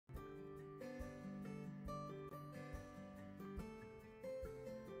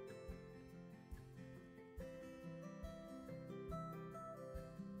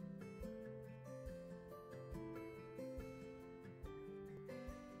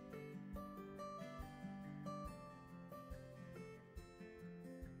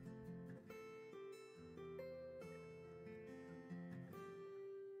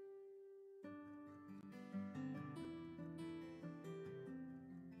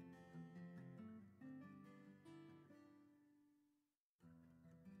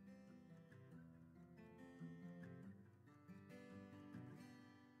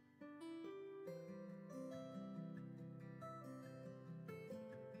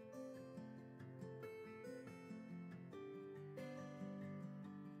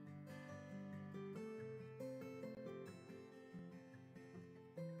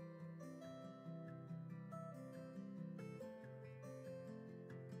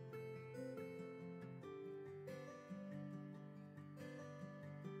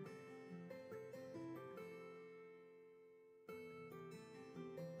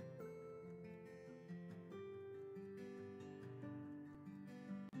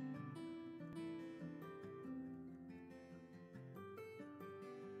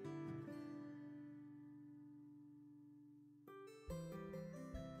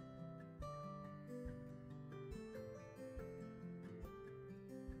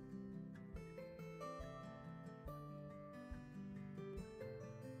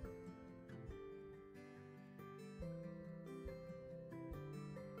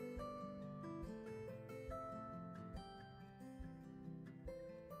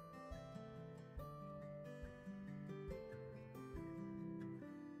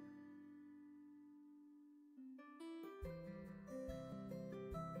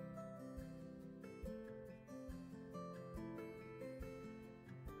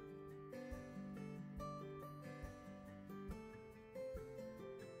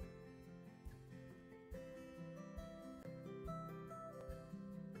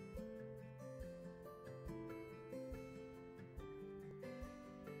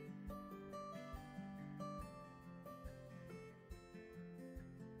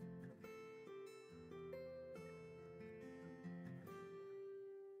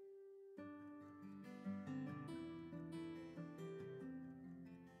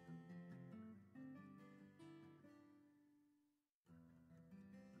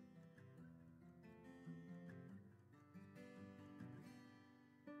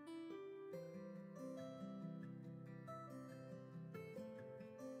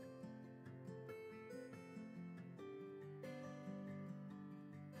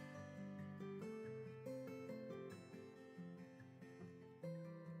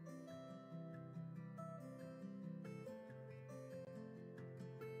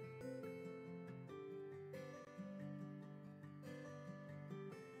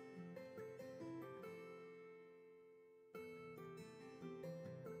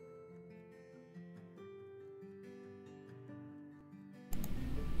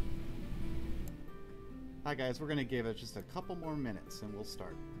Hi guys, we're going to give it just a couple more minutes and we'll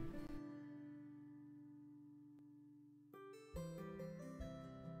start.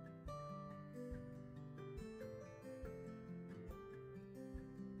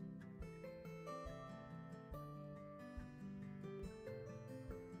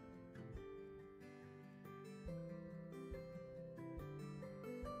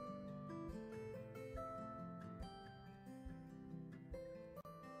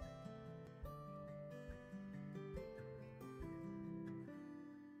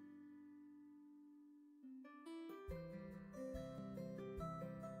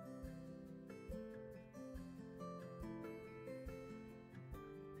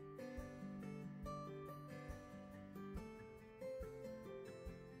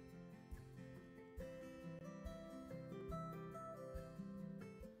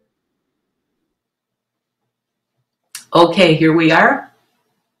 Okay, here we are.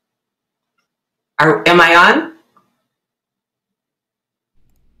 Am I on?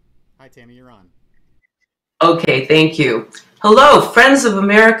 Hi Tammie, you're on. Okay, thank you. Hello, Friends of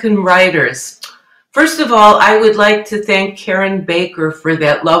American Writers. First of all, I would like to thank Karen Baker for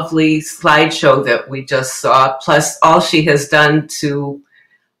that lovely slideshow that we just saw, plus all she has done to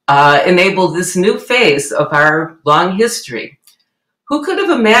enable this new phase of our long history. Who could have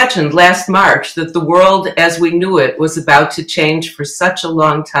imagined last March that the world as we knew it was about to change for such a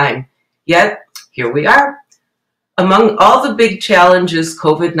long time? Yet, here we are. Among all the big challenges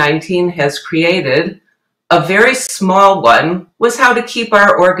COVID-19 has created, a very small one was how to keep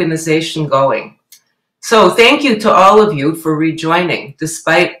our organization going. So thank you to all of you for rejoining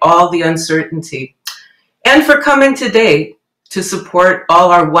despite all the uncertainty, and for coming today to support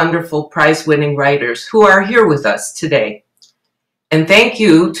all our wonderful prize-winning writers who are here with us today. And thank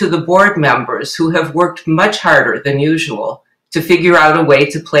you to the board members who have worked much harder than usual to figure out a way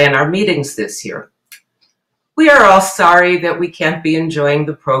to plan our meetings this year. We are all sorry that we can't be enjoying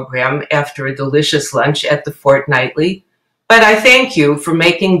the program after a delicious lunch at the Fortnightly, but I thank you for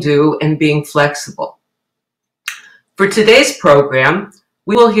making do and being flexible. For today's program,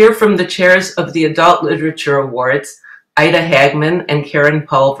 we will hear from the chairs of the Adult Literature Awards, Ida Hagman and Karen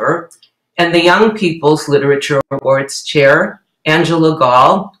Pulver, and the Young People's Literature Awards chair, Angela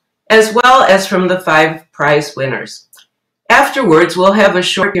Gall, as well as from the 5 prize winners. Afterwards, we'll have a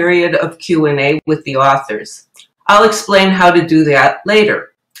short period of Q&A with the authors. I'll explain how to do that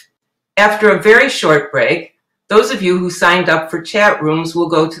later. After a very short break, those of you who signed up for chat rooms will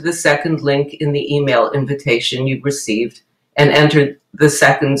go to the second link in the email invitation you received and enter the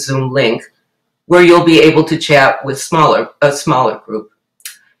second Zoom link, where you'll be able to chat with a smaller group.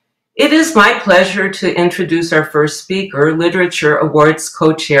 It is my pleasure to introduce our first speaker, Literature Awards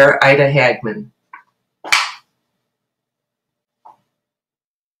co-chair Ida Hagman.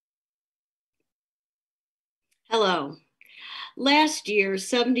 Hello. Last year,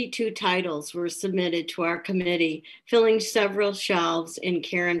 72 titles were submitted to our committee, filling several shelves in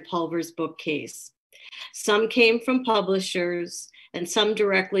Karen Pulver's bookcase. Some came from publishers and some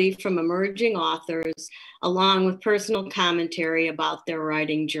directly from emerging authors, along with personal commentary about their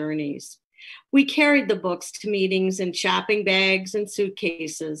writing journeys. We carried the books to meetings in shopping bags and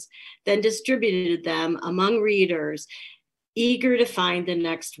suitcases, then distributed them among readers eager to find the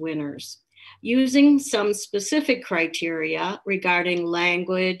next winners. Using some specific criteria regarding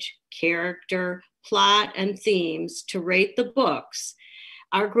language, character, plot, and themes to rate the books,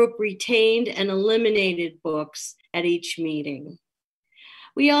 our group retained and eliminated books at each meeting.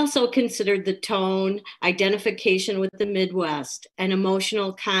 We also considered the tone, identification with the Midwest, and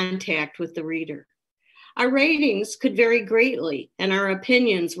emotional contact with the reader. Our ratings could vary greatly, and our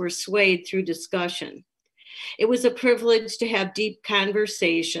opinions were swayed through discussion. It was a privilege to have deep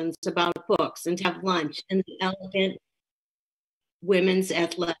conversations about books and to have lunch in the elegant Women's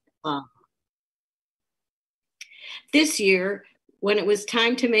Athletic Club. This year, when it was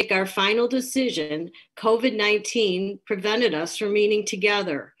time to make our final decision, COVID-19 prevented us from meeting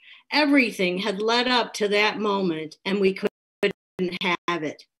together. Everything had led up to that moment, and we couldn't have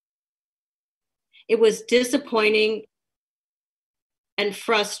it. It was disappointing and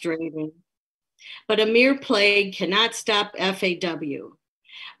frustrating, but a mere plague cannot stop FAW.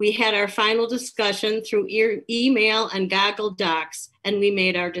 We had our final discussion through email and Goggle Docs, and we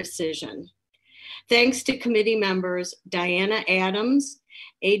made our decision. Thanks to committee members Diana Adams,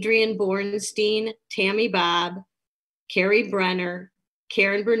 Adrienne Bornstein, Tammie Bob, Carrie Brenner,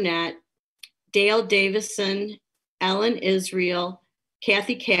 Karen Burnett, Dale Davison, Ellen Israel,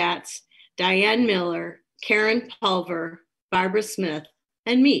 Kathy Katz, Diane Miller, Karen Pulver, Barbara Smith,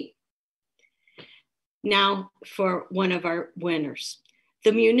 and me. Now for one of our winners.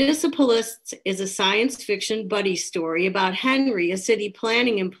 The Municipalists is a science fiction buddy story about Henry, a city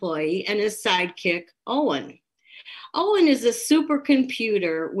planning employee, and his sidekick, Owen. Owen is a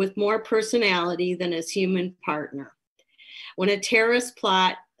supercomputer with more personality than his human partner. When a terrorist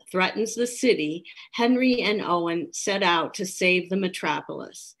plot threatens the city, Henry and Owen set out to save the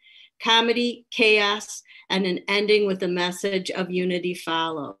metropolis. Comedy, chaos, and an ending with a message of unity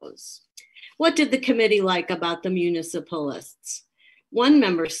follows. What did the committee like about the Municipalists? One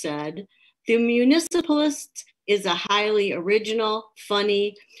member said, "The Municipalists is a highly original,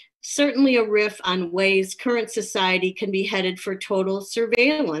 funny, certainly a riff on ways current society can be headed for total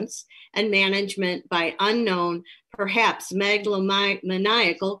surveillance and management by unknown, perhaps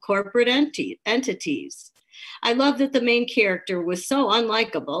megalomaniacal corporate entities. I love that the main character was so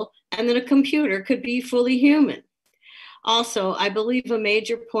unlikable and that a computer could be fully human. Also, I believe a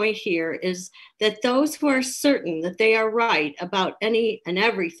major point here is that those who are certain that they are right about any and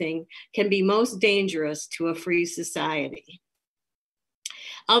everything can be most dangerous to a free society."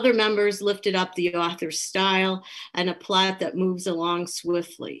 Other members lifted up the author's style and a plot that moves along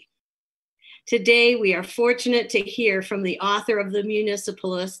swiftly. Today, we are fortunate to hear from the author of The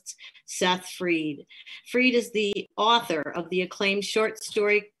Municipalists, Seth Fried. Fried is the author of the acclaimed short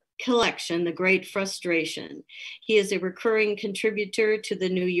story collection, The Great Frustration. He is a recurring contributor to the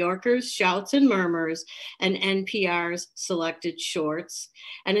New Yorker's Shouts and Murmurs and NPR's Selected Shorts,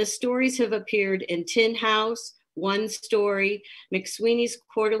 and his stories have appeared in Tin House, One Story, McSweeney's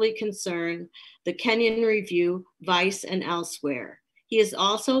Quarterly Concern, the Kenyon Review, Vice, and elsewhere. He is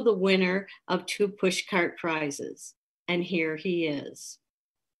also the winner of 2 Pushcart Prizes, and here he is.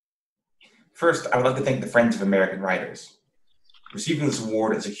 First, I would like to thank the Friends of American Writers. Receiving this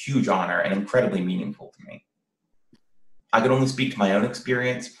award is a huge honor and incredibly meaningful to me. I can only speak to my own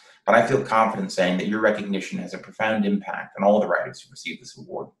experience, but I feel confident saying that your recognition has a profound impact on all the writers who receive this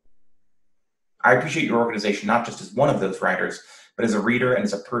award. I appreciate your organization not just as one of those writers, but as a reader and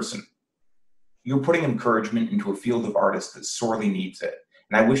as a person. You're putting encouragement into a field of artists that sorely needs it,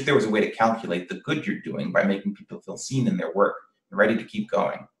 and I wish there was a way to calculate the good you're doing by making people feel seen in their work and ready to keep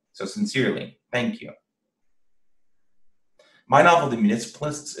going. So sincerely, thank you. My novel, The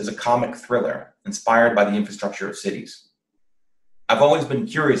Municipalists, is a comic thriller inspired by the infrastructure of cities. I've always been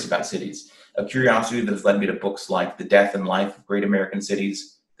curious about cities, a curiosity that has led me to books like The Death and Life of Great American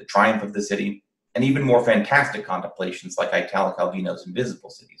Cities, The Triumph of the City, and even more fantastic contemplations like Italo Calvino's Invisible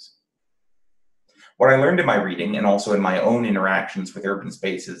Cities. What I learned in my reading, and also in my own interactions with urban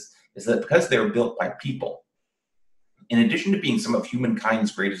spaces, is that because they were built by people, in addition to being some of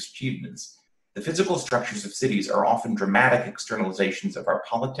humankind's greatest achievements, the physical structures of cities are often dramatic externalizations of our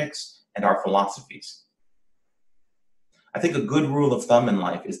politics and our philosophies. I think a good rule of thumb in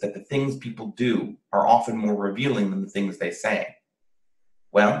life is that the things people do are often more revealing than the things they say.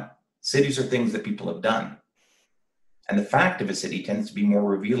 Well, cities are things that people have done. And the fact of a city tends to be more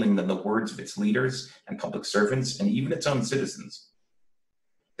revealing than the words of its leaders and public servants and even its own citizens.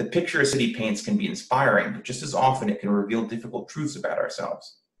 The picture a city paints can be inspiring, but just as often it can reveal difficult truths about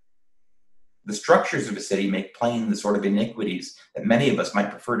ourselves. The structures of a city make plain the sort of iniquities that many of us might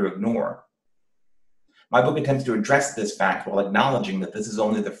prefer to ignore. My book attempts to address this fact while acknowledging that this is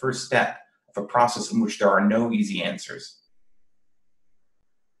only the first step of a process in which there are no easy answers.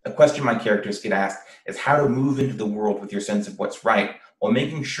 A question my characters get asked is how to move into the world with your sense of what's right while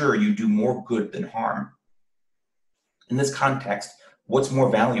making sure you do more good than harm. In this context, what's more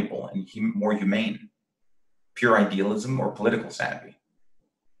valuable and more humane? Pure idealism or political savvy?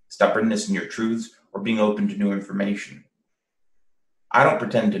 Stubbornness in your truths or being open to new information? I don't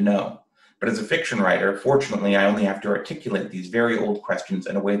pretend to know, but as a fiction writer, fortunately, I only have to articulate these very old questions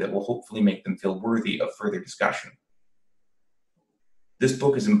in a way that will hopefully make them feel worthy of further discussion. This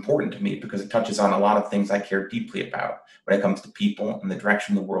book is important to me because it touches on a lot of things I care deeply about when it comes to people and the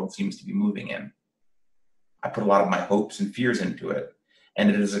direction the world seems to be moving in. I put a lot of my hopes and fears into it, and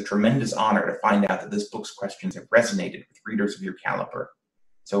it is a tremendous honor to find out that this book's questions have resonated with readers of your caliber.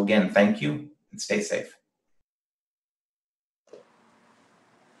 So again, thank you and stay safe.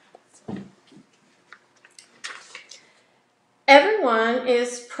 Everyone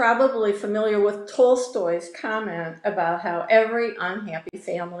is probably familiar with Tolstoy's comment about how every unhappy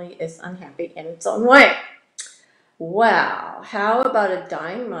family is unhappy in its own way. Well, how about a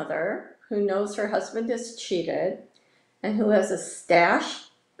dying mother who knows her husband is cheated and who has a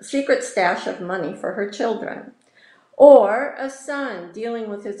secret stash of money for her children? Or a son dealing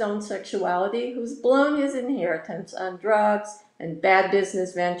with his own sexuality who's blown his inheritance on drugs and bad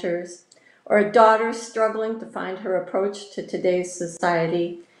business ventures? Or a daughter struggling to find her approach to today's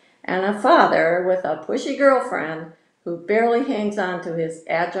society, and a father with a pushy girlfriend who barely hangs on to his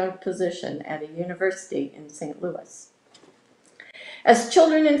adjunct position at a university in St. Louis. As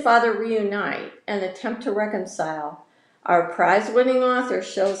children and father reunite and attempt to reconcile, our prize-winning author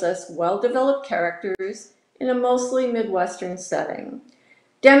shows us well-developed characters in a mostly Midwestern setting,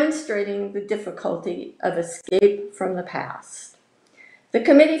 demonstrating the difficulty of escape from the past. The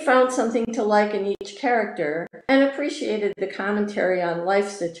committee found something to like in each character and appreciated the commentary on life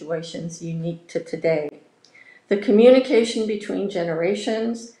situations unique to today, the communication between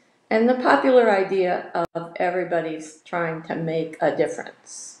generations, and the popular idea of everybody's trying to make a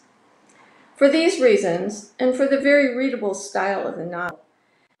difference. For these reasons, and for the very readable style of the novel,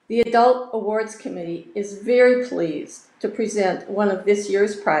 the Adult Awards Committee is very pleased to present one of this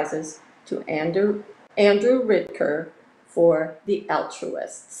year's prizes to Andrew Ridker for The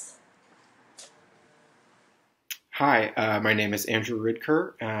Altruists. Hi, my name is Andrew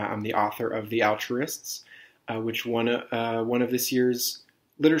Ridker. I'm the author of The Altruists, which won one of this year's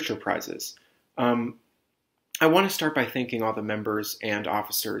literature prizes. I want to start by thanking all the members and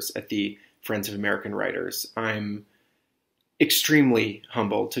officers at the Friends of American Writers. I'm extremely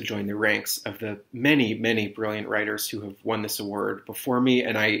humbled to join the ranks of the many, many brilliant writers who have won this award before me,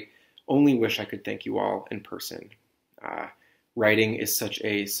 and I only wish I could thank you all in person. Writing is such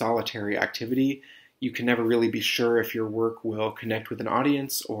a solitary activity. You can never really be sure if your work will connect with an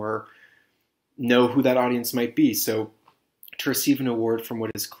audience or know who that audience might be. So to receive an award from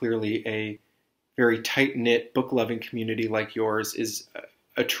what is clearly a very tight-knit, book-loving community like yours is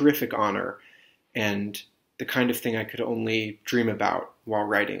a terrific honor, and the kind of thing I could only dream about while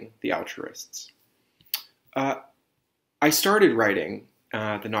writing The Altruists. I started writing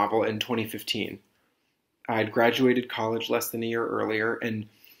the novel in 2015. I'd graduated college less than a year earlier, and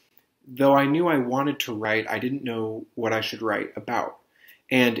though I knew I wanted to write, I didn't know what I should write about,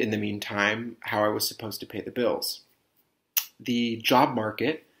 and in the meantime, how I was supposed to pay the bills. The job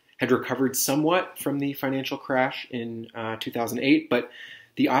market had recovered somewhat from the financial crash in 2008, but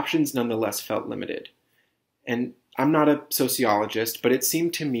the options nonetheless felt limited. And I'm not a sociologist, but it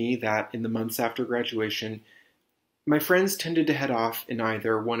seemed to me that in the months after graduation, my friends tended to head off in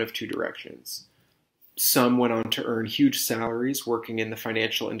either one of two directions. Some went on to earn huge salaries working in the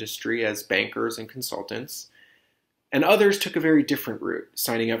financial industry as bankers and consultants, and others took a very different route,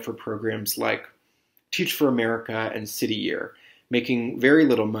 signing up for programs like Teach for America and City Year, making very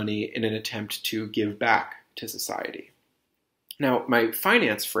little money in an attempt to give back to society. Now, my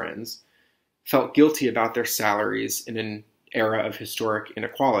finance friends felt guilty about their salaries in an era of historic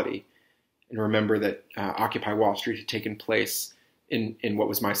inequality. And remember that Occupy Wall Street had taken place in what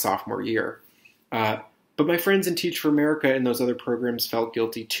was my sophomore year. But my friends in Teach for America and those other programs felt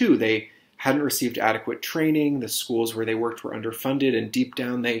guilty too. They hadn't received adequate training, the schools where they worked were underfunded, and deep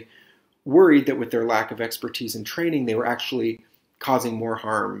down they worried that with their lack of expertise and training, they were actually causing more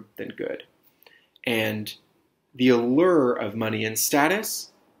harm than good. And the allure of money and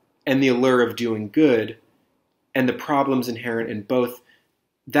status, and the allure of doing good, and the problems inherent in both,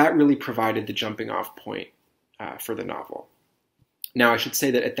 that really provided the jumping off point for the novel. Now, I should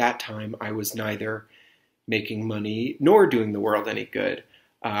say that at that time, I was neither making money nor doing the world any good.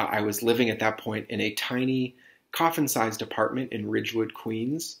 I was living at that point in a tiny, coffin-sized apartment in Ridgewood,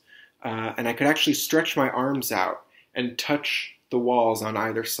 Queens, and I could actually stretch my arms out and touch the walls on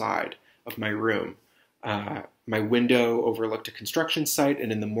either side of my room. My window overlooked a construction site,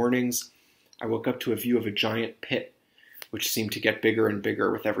 and in the mornings, I woke up to a view of a giant pit, which seemed to get bigger and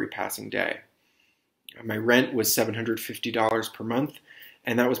bigger with every passing day. My rent was $750 per month,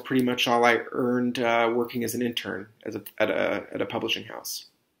 and that was pretty much all I earned working as an intern at a publishing house.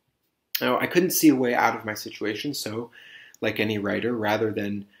 Now, I couldn't see a way out of my situation, so, like any writer, rather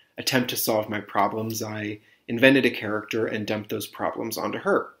than attempt to solve my problems, I invented a character and dumped those problems onto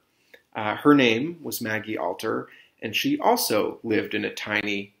her. Her name was Maggie Alter, and she also lived in a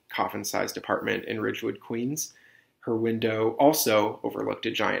tiny, coffin-sized apartment in Ridgewood, Queens. Her window also overlooked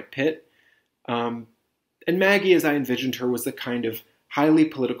a giant pit. And Maggie, as I envisioned her, was the kind of highly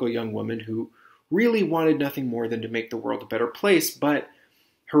political young woman who really wanted nothing more than to make the world a better place, but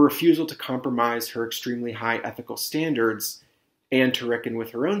her refusal to compromise her extremely high ethical standards and to reckon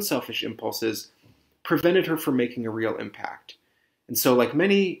with her own selfish impulses prevented her from making a real impact. And so, like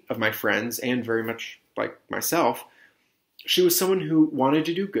many of my friends, and very much like myself, she was someone who wanted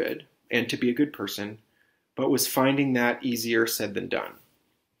to do good and to be a good person, but was finding that easier said than done.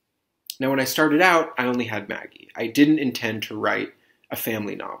 Now, when I started out, I only had Maggie. I didn't intend to write a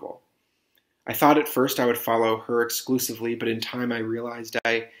family novel. I thought at first I would follow her exclusively, but in time I realized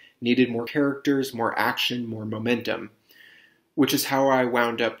I needed more characters, more action, more momentum, which is how I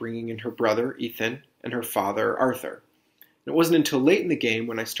wound up bringing in her brother, Ethan, and her father, Arthur. It wasn't until late in the game,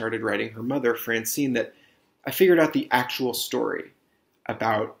 when I started writing her mother, Francine, that I figured out the actual story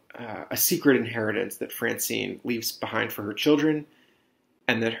about a secret inheritance that Francine leaves behind for her children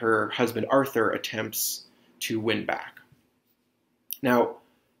and that her husband Arthur attempts to win back. Now,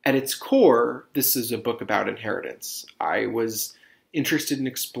 at its core, this is a book about inheritance. I was interested in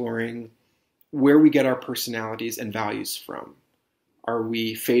exploring where we get our personalities and values from. Are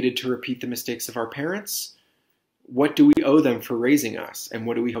we fated to repeat the mistakes of our parents? What do we owe them for raising us, and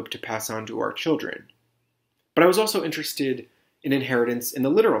what do we hope to pass on to our children? But I was also interested in inheritance in the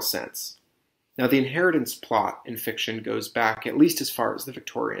literal sense. Now, the inheritance plot in fiction goes back at least as far as the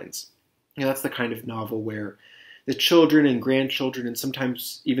Victorians. That's the kind of novel where the children and grandchildren, and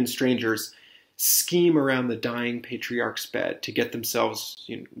sometimes even strangers, scheme around the dying patriarch's bed to get themselves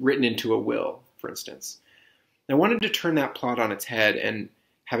written into a will, for instance. I wanted to turn that plot on its head and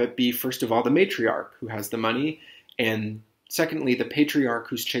have it be, first of all, the matriarch who has the money, and secondly, the patriarch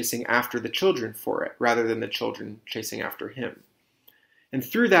who's chasing after the children for it, rather than the children chasing after him. And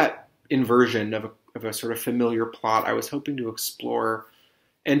through that inversion of a sort of familiar plot, I was hoping to explore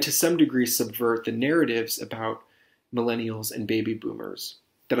and to some degree subvert the narratives about millennials and baby boomers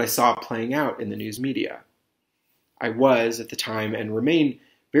that I saw playing out in the news media. I was, at the time, and remain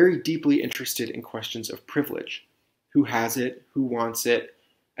very deeply interested in questions of privilege. Who has it, who wants it,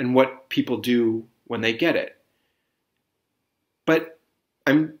 and what people do when they get it. But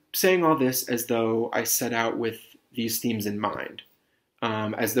I'm saying all this as though I set out with these themes in mind,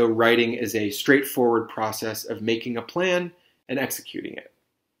 as though writing is a straightforward process of making a plan and executing it.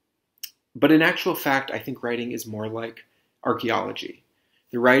 But in actual fact, I think writing is more like archaeology.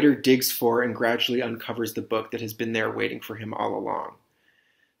 The writer digs for and gradually uncovers the book that has been there waiting for him all along.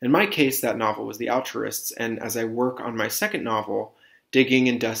 In my case, that novel was The Altruists, and as I work on my second novel, digging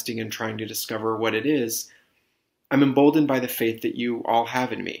and dusting and trying to discover what it is, I'm emboldened by the faith that you all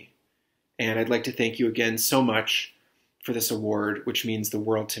have in me. And I'd like to thank you again so much for this award, which means the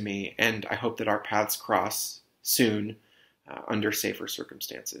world to me, and I hope that our paths cross soon under safer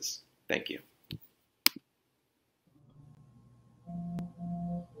circumstances. Thank you.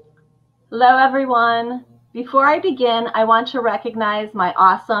 Hello, everyone. Before I begin, I want to recognize my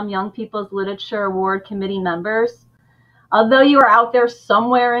awesome Young People's Literature Award Committee members. Although you are out there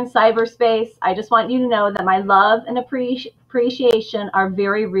somewhere in cyberspace, I just want you to know that my love and appreciation are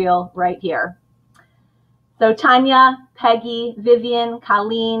very real right here. So Tanya, Peggy, Vivian,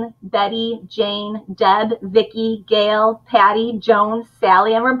 Colleen, Betty, Jane, Deb, Vicky, Gail, Patty, Joan,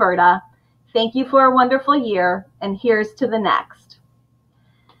 Sally, and Roberta, thank you for a wonderful year, and here's to the next.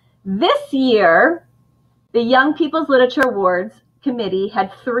 This year, the Young People's Literature Awards Committee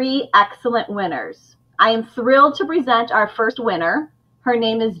had 3 excellent winners. I am thrilled to present our first winner. Her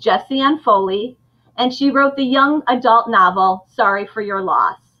name is Jessie Ann Foley, and she wrote the young adult novel, Sorry for Your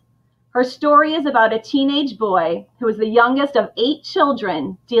Loss. Her story is about a teenage boy who is the youngest of 8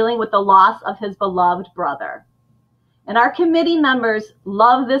 children dealing with the loss of his beloved brother. And our committee members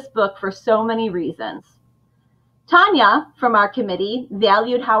love this book for so many reasons. Tanya, from our committee,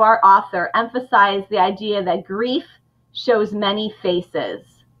 valued how our author emphasized the idea that grief shows many faces.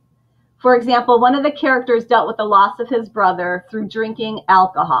 For example, one of the characters dealt with the loss of his brother through drinking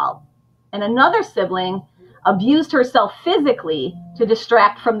alcohol, and another sibling abused herself physically to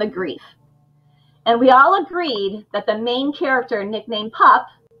distract from the grief. And we all agreed that the main character, nicknamed Pup,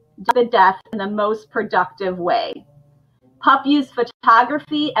 did the death in the most productive way. Pup used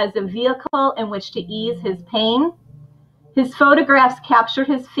photography as a vehicle in which to ease his pain. His photographs captured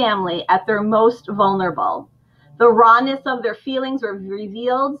his family at their most vulnerable. The rawness of their feelings were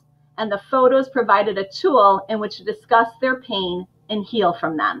revealed, and the photos provided a tool in which to discuss their pain and heal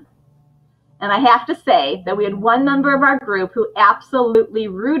from them. And I have to say that we had one member of our group who absolutely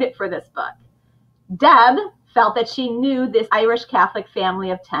rooted for this book. Deb felt that she knew this Irish Catholic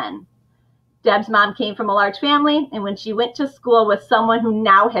family of 10. Deb's mom came from a large family, and when she went to school with someone who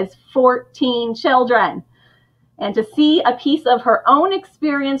now has 14 children, and to see a piece of her own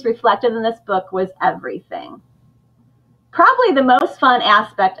experience reflected in this book was everything. Probably the most fun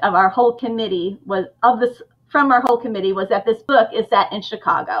aspect of our whole committee was that this book is set in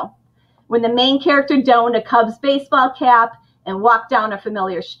Chicago. When the main character donned a Cubs baseball cap and walked down a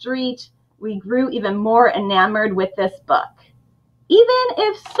familiar street, we grew even more enamored with this book, even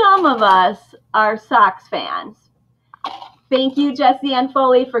if some of us are Sox fans. Thank you, Jessie Ann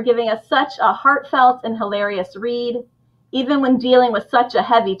Foley, for giving us such a heartfelt and hilarious read. Even when dealing with such a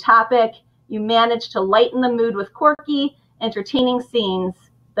heavy topic, you managed to lighten the mood with quirky, entertaining scenes,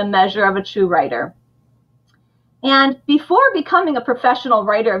 the measure of a true writer. And before becoming a professional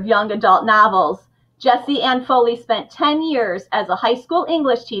writer of young adult novels, Jessie Ann Foley spent 10 years as a high school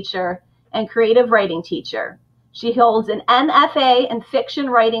English teacher and creative writing teacher. She holds an MFA in fiction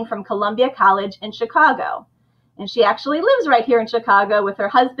writing from Columbia College in Chicago. And she actually lives right here in Chicago with her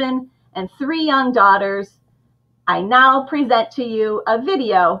husband and 3 young daughters. I now present to you a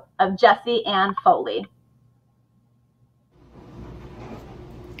video of Jessie Ann Foley.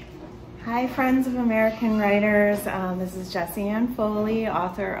 Hi, friends of American writers. This is Jessie Ann Foley,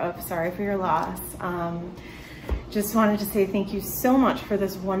 author of Sorry for Your Loss. Just wanted to say thank you so much for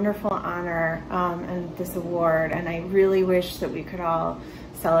this wonderful honor and this award. And I really wish that we could all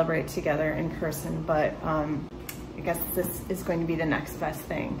celebrate together in person, but I guess this is going to be the next best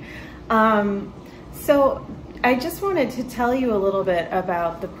thing. So I just wanted to tell you a little bit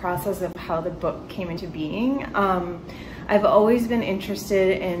about the process of how the book came into being. I've always been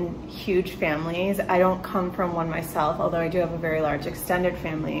interested in huge families. I don't come from one myself, although I do have a very large extended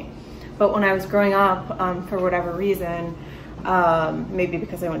family. But when I was growing up, for whatever reason, maybe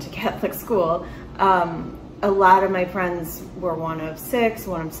because I went to Catholic school, a lot of my friends were one of 6,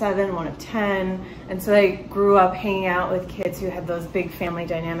 one of 7, one of 10. And so I grew up hanging out with kids who had those big family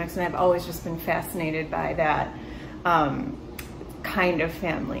dynamics, and I've always just been fascinated by that kind of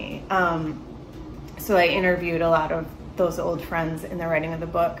family. So I interviewed a lot of those old friends in the writing of the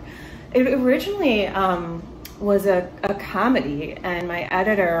book. It originally was a comedy, and my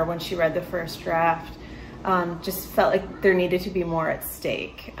editor, when she read the first draft, just felt like there needed to be more at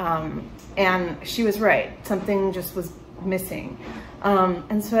stake. And she was right. Something just was missing.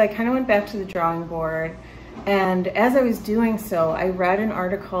 And so I kind of went back to the drawing board. And as I was doing so, I read an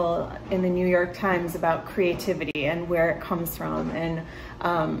article in the New York Times about creativity and where it comes from. And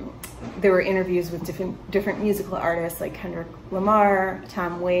there were interviews with different musical artists like Kendrick Lamar,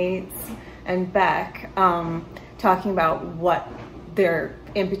 Tom Waits, and Beck, talking about what their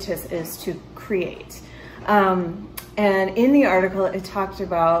impetus is to create. And in the article, it talked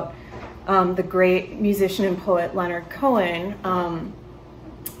about the great musician and poet Leonard Cohen,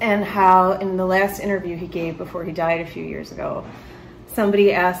 and how in the last interview he gave before he died a few years ago,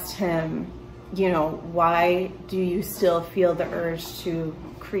 somebody asked him, you know, why do you still feel the urge to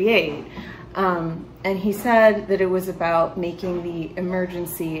create? And he said that it was about making the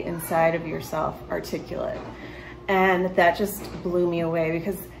emergency inside of yourself articulate. And that just blew me away,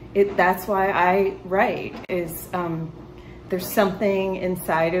 because that's why I write, is there's something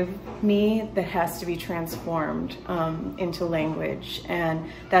inside of me that has to be transformed into language. And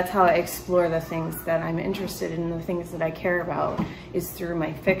that's how I explore the things that I'm interested in, the things that I care about, is through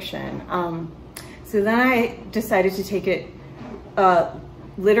my fiction. So then I decided to take it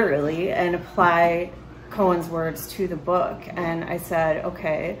literally and apply Cohen's words to the book. And I said,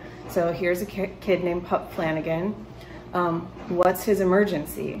 okay, so here's a kid named Pup Flanagan. What's his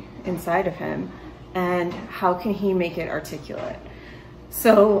emergency inside of him? And how can he make it articulate?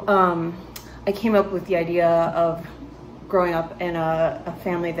 So I came up with the idea of growing up in a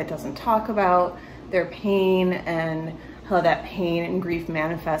family that doesn't talk about their pain and how that pain and grief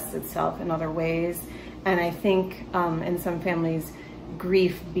manifests itself in other ways. And I think in some families,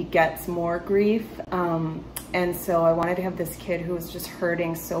 grief begets more grief. And so I wanted to have this kid who was just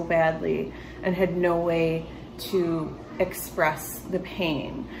hurting so badly and had no way to express the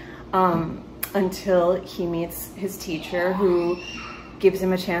pain. Until he meets his teacher, who gives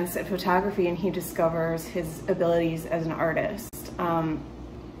him a chance at photography, and he discovers his abilities as an artist.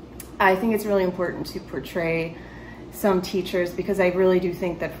 I think it's really important to portray some teachers, because I really do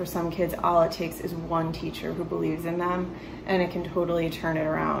think that for some kids, all it takes is one teacher who believes in them, and it can totally turn it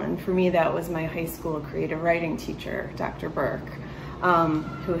around. And for me, that was my high school creative writing teacher, Dr. Burke,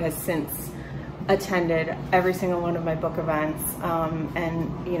 who has since attended every single one of my book events,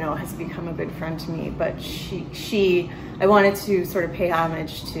 and you know, has become a good friend to me. But I wanted to sort of pay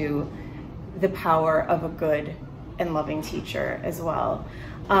homage to the power of a good and loving teacher as well.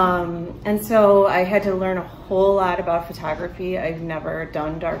 And so I had to learn a whole lot about photography. I've never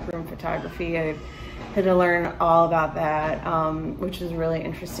done darkroom photography. I had to learn all about that, which was a really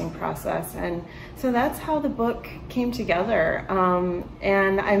interesting process. And so that's how the book came together.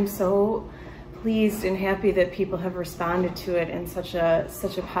 And I'm so pleased and happy that people have responded to it in such a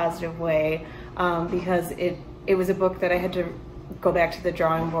positive way, because it was a book that I had to go back to the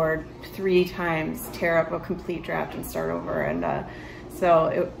drawing board 3 times, tear up a complete draft and start over. And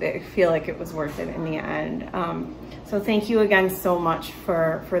so I feel like it was worth it in the end. So thank you again so much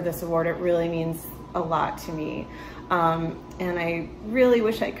for this award. It really means a lot to me. And I really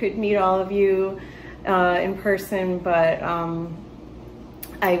wish I could meet all of you in person, but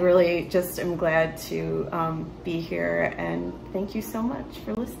I really just am glad to be here, and thank you so much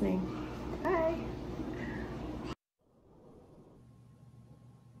for listening. Bye.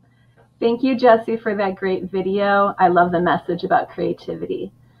 Thank you, Jessie, for that great video. I love the message about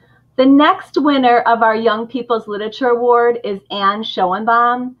creativity. The next winner of our Young People's Literature Award is Anne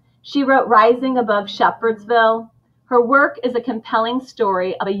Schoenbohm. She wrote Rising Above Shepherdsville. Her work is a compelling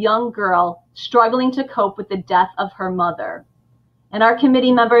story of a young girl struggling to cope with the death of her mother. And our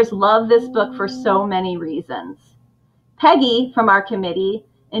committee members love this book for so many reasons. Peggy, from our committee,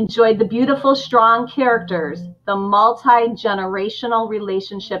 enjoyed the beautiful, strong characters, the multi-generational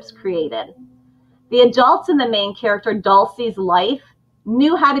relationships created. The adults in the main character, Dulcie's life,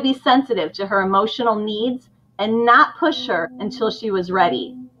 knew how to be sensitive to her emotional needs and not push her until she was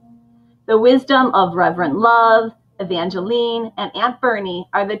ready. The wisdom of Reverend Love, Evangeline, and Aunt Bernie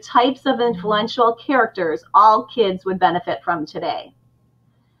are the types of influential characters all kids would benefit from today.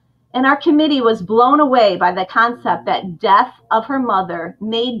 And our committee was blown away by the concept that death of her mother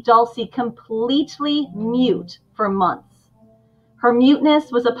made Dulcie completely mute for months. Her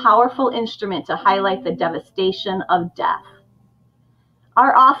muteness was a powerful instrument to highlight the devastation of death.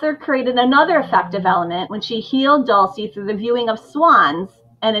 Our author created another effective element when she healed Dulcie through the viewing of swans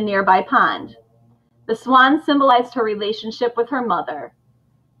in a nearby pond. The swans symbolized her relationship with her mother.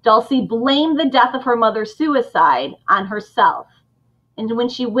 Dulcie blamed the death of her mother's suicide on herself. And when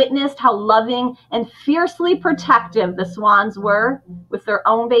she witnessed how loving and fiercely protective the swans were with their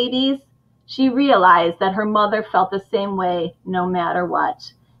own babies, she realized that her mother felt the same way no matter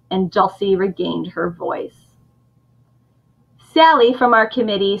what, and Dulcie regained her voice. Sally from our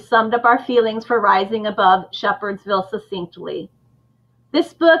committee summed up our feelings for Rising Above Shepherdsville succinctly.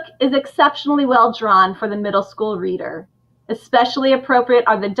 This book is exceptionally well drawn for the middle school reader. Especially appropriate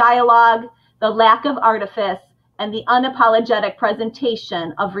are the dialogue, the lack of artifice, and the unapologetic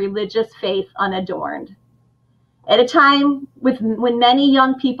presentation of religious faith unadorned. At a time when many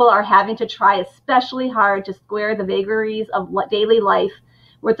young people are having to try especially hard to square the vagaries of daily life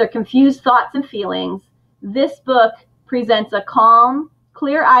with their confused thoughts and feelings, this book presents a calm,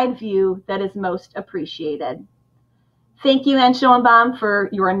 clear-eyed view that is most appreciated. Thank you, Anne Schoenbohm, for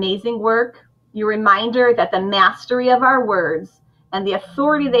your amazing work, your reminder that the mastery of our words and the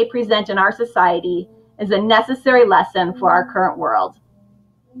authority they present in our society is a necessary lesson for our current world.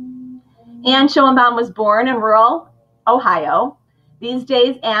 Anne Schoenbohm was born in rural Ohio. These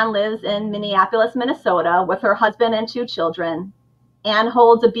days, Anne lives in Minneapolis, Minnesota, with her husband and 2 children. Anne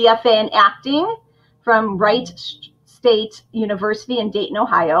holds a BFA in acting from Wright State University in Dayton,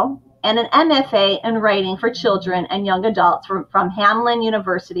 Ohio, and an MFA in writing for children and young adults from Hamline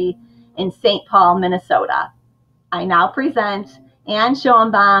University in St. Paul, Minnesota. I now present Anne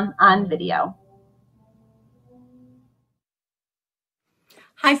Schoenbohm on video.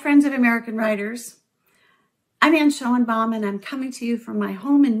 Hi, friends of American Writers. I'm Anne Schoenbohm, and I'm coming to you from my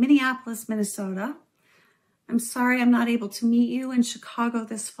home in Minneapolis, Minnesota. I'm sorry I'm not able to meet you in Chicago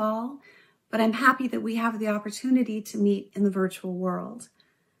this fall, but I'm happy that we have the opportunity to meet in the virtual world.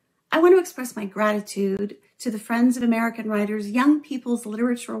 I want to express my gratitude to the Friends of American Writers Young People's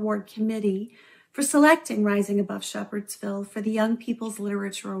Literature Award Committee for selecting Rising Above Shepherdsville for the Young People's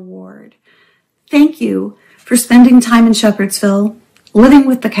Literature Award. Thank you for spending time in Shepherdsville, living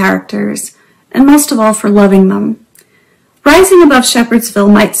with the characters, and most of all for loving them. Rising Above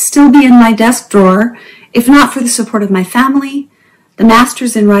Shepherdsville might still be in my desk drawer if not for the support of my family, the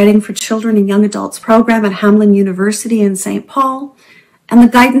Masters in Writing for Children and Young Adults program at Hamline University in St. Paul, and the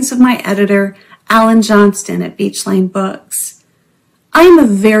guidance of my editor, Alan Johnston at Beach Lane Books. I am a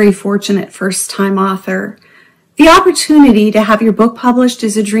very fortunate first-time author. The opportunity to have your book published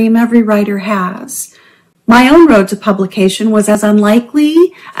is a dream every writer has. My own road to publication was as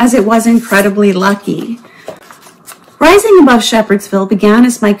unlikely as it was incredibly lucky. Rising Above Shepherdsville began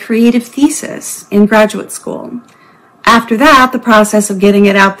as my creative thesis in graduate school. After that, the process of getting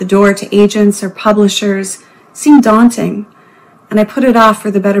it out the door to agents or publishers seemed daunting, and I put it off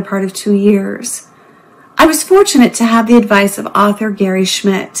for the better part of 2 years. I was fortunate to have the advice of author Gary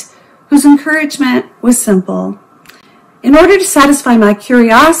Schmidt, whose encouragement was simple. In order to satisfy my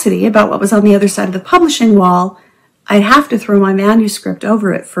curiosity about what was on the other side of the publishing wall, I'd have to throw my manuscript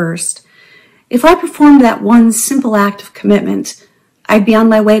over it first. If I performed that one simple act of commitment, I'd be on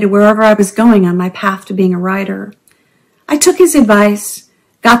my way to wherever I was going on my path to being a writer. I took his advice,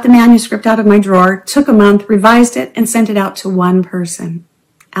 got the manuscript out of my drawer, took a month, revised it, and sent it out to one person,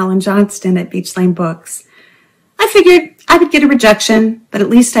 Alan Johnston at Beach Lane Books. I figured I would get a rejection, but at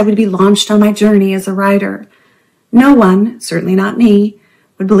least I would be launched on my journey as a writer. No one, certainly not me,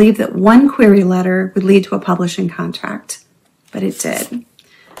 would believe that one query letter would lead to a publishing contract, but it did.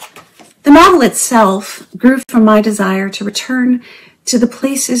 The novel itself grew from my desire to return to the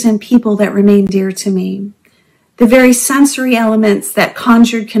places and people that remain dear to me. the very sensory elements that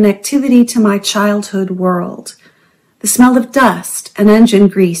conjured connectivity to my childhood world. The smell of dust and engine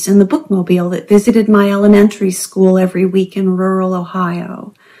grease in the bookmobile that visited my elementary school every week in rural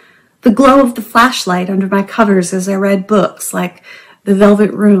Ohio. The glow of the flashlight under my covers as I read books like The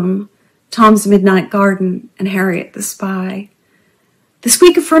Velvet Room, Tom's Midnight Garden, and Harriet the Spy. The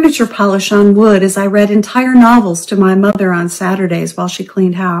squeak of furniture polish on wood as I read entire novels to my mother on Saturdays while she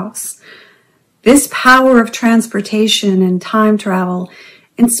cleaned house. This power of transportation and time travel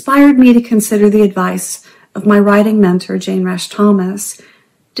inspired me to consider the advice of my writing mentor, Jane Rash Thomas,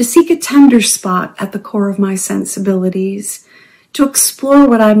 to seek a tender spot at the core of my sensibilities, to explore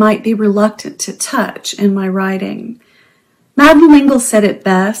what I might be reluctant to touch in my writing. Madeleine L'Engle said it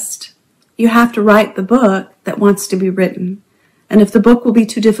best: you have to write the book that wants to be written. And if the book will be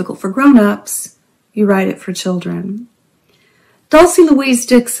too difficult for grown-ups, you write it for children. Dulcie Louise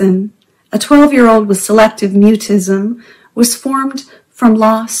Dixon, a 12-year-old with selective mutism, was formed from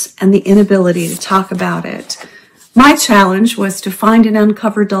loss and the inability to talk about it. My challenge was to find and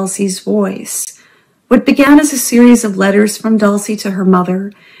uncover Dulcie's voice. What began as a series of letters from Dulcie to her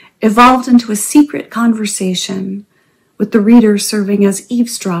mother evolved into a secret conversation, with the reader serving as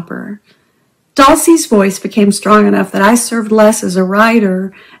eavesdropper. Dulcie's voice became strong enough that I served less as a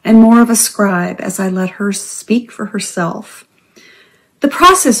writer and more of a scribe as I let her speak for herself. The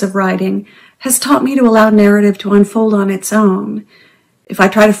process of writing has taught me to allow narrative to unfold on its own. If I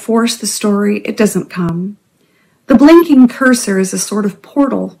try to force the story, it doesn't come. The blinking cursor is a sort of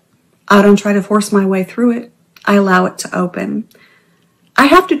portal. I don't try to force my way through it. I allow it to open. I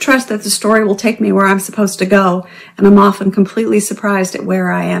have to trust that the story will take me where I'm supposed to go, and I'm often completely surprised at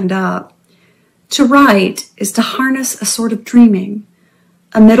where I end up. To write is to harness a sort of dreaming,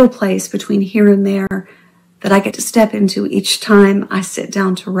 a middle place between here and there that I get to step into each time I sit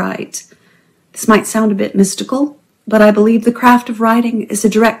down to write. This might sound a bit mystical, but I believe the craft of writing is a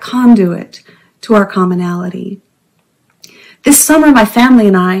direct conduit to our commonality. This summer, my family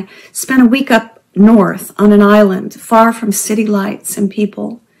and I spent a week up north on an island far from city lights and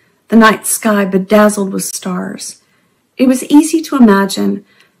people, the night sky bedazzled with stars. It was easy to imagine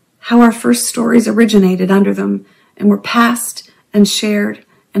how our first stories originated under them and were passed and shared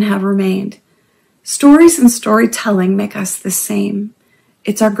and have remained. Stories and storytelling make us the same.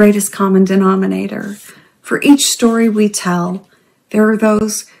 It's our greatest common denominator. For each story we tell, there are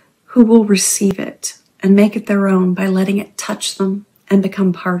those who will receive it and make it their own by letting it touch them and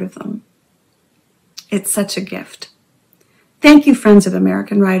become part of them. It's such a gift. Thank you, friends of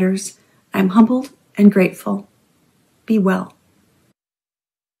American writers. I'm humbled and grateful. Be well.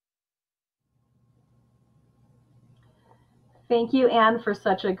 Thank you, Anne, for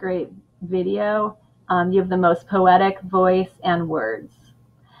such a great video. You have the most poetic voice and words.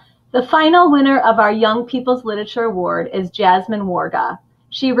 The final winner of our Young People's Literature Award is Jasmine Warga.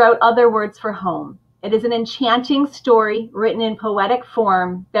 She wrote Other Words for Home. It is an enchanting story written in poetic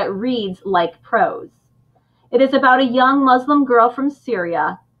form that reads like prose. It is about a young Muslim girl from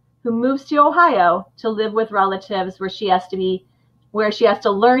Syria who moves to Ohio to live with relatives where she has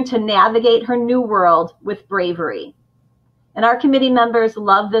to learn to navigate her new world with bravery. And our committee members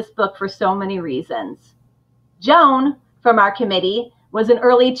love this book for so many reasons. Joan, from our committee, was an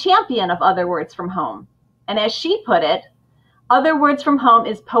early champion of Other Words from Home. And as she put it, Other Words from Home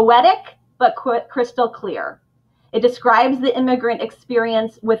is poetic, but crystal clear. It describes the immigrant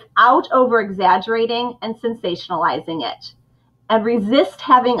experience without over-exaggerating and sensationalizing it, and resists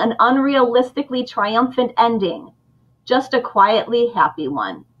having an unrealistically triumphant ending, just a quietly happy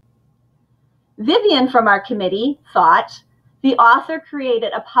one. Vivian, from our committee, thought, the author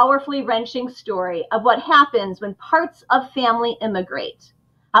created a powerfully wrenching story of what happens when parts of family immigrate,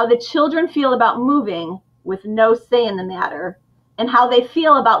 how the children feel about moving with no say in the matter, and how they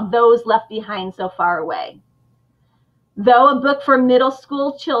feel about those left behind so far away. Though a book for middle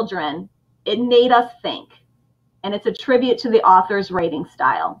school children, it made us think, and it's a tribute to the author's writing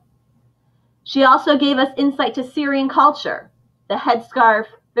style. She also gave us insight to Syrian culture, the headscarf,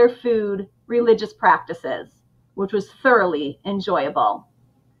 their food, religious practices, which was thoroughly enjoyable.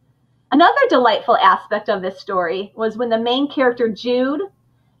 Another delightful aspect of this story was when the main character, Jude,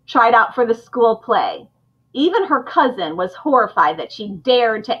 tried out for the school play. Even her cousin was horrified that she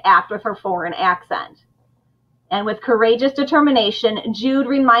dared to act with her foreign accent. And with courageous determination, Jude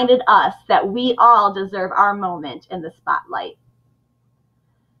reminded us that we all deserve our moment in the spotlight.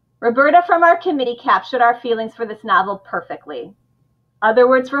 Roberta from our committee captured our feelings for this novel perfectly. Other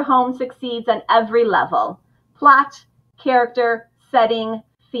Words for Home succeeds on every level: plot, character, setting,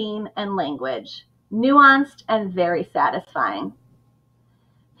 theme, and language. Nuanced and very satisfying.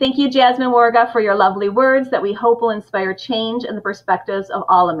 Thank you, Jasmine Warga, for your lovely words that we hope will inspire change in the perspectives of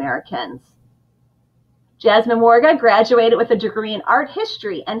all Americans. Jasmine Warga graduated with a degree in art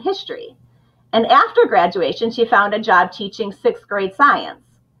history and history. And after graduation, she found a job teaching 6th grade science.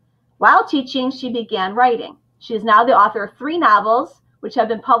 While teaching, she began writing. She is now the author of 3 novels, which have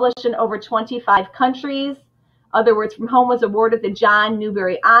been published in over 25 countries. Other Words from Home was awarded the John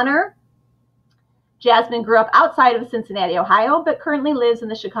Newbery Honor. Jasmine grew up outside of Cincinnati, Ohio, but currently lives in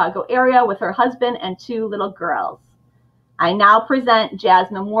the Chicago area with her husband and 2 little girls. I now present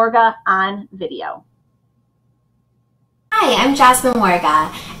Jasmine Warga on video. Hi, I'm Jasmine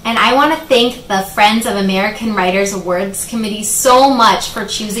Warga, and I want to thank the Friends of American Writers Awards Committee so much for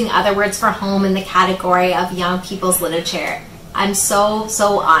choosing Other Words for Home in the category of Young People's Literature. I'm so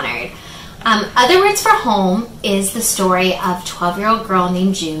honored. Other Words for Home is the story of a 12-year-old girl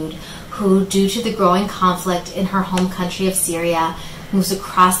named Jude who, due to the growing conflict in her home country of Syria, moves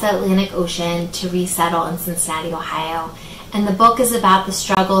across the Atlantic Ocean to resettle in Cincinnati, Ohio. And the book is about the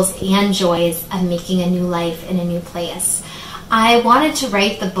struggles and joys of making a new life in a new place. I wanted to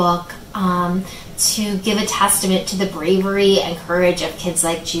write the book to give a testament to the bravery and courage of kids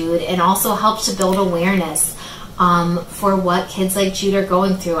like Jude, and also help to build awareness for what kids like Jude are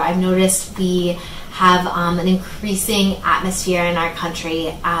going through. I've noticed we have an increasing atmosphere in our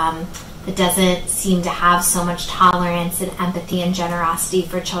country that doesn't seem to have so much tolerance and empathy and generosity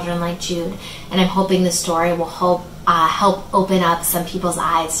for children like Jude. And I'm hoping the story will help open up some people's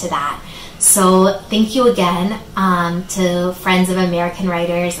eyes to that. So thank you again to Friends of American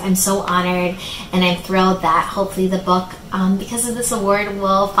Writers. I'm so honored, and I'm thrilled that hopefully the book, because of this award,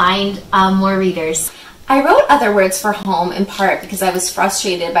 will find more readers. I wrote Other Words for Home in part because I was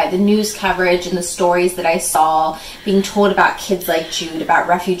frustrated by the news coverage and the stories that I saw being told about kids like Jude, about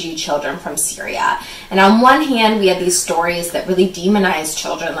refugee children from Syria. And on one hand, we had these stories that really demonized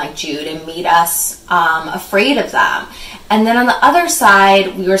children like Jude and made us afraid of them. And then on the other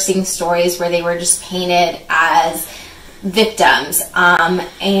side, we were seeing stories where they were just painted as victims.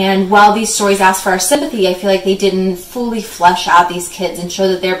 And while these stories asked for our sympathy, I feel like they didn't fully flesh out these kids and show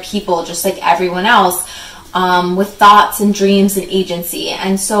that they're people just like everyone else, with thoughts and dreams and agency.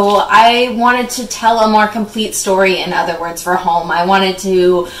 And so I wanted to tell a more complete story in Other Words for Home. I wanted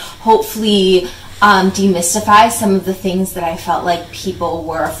to hopefully demystify some of the things that I felt like people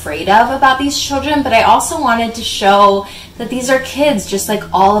were afraid of about these children, but I also wanted to show that these are kids just like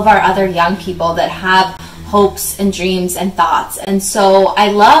all of our other young people that have hopes and dreams and thoughts. And so I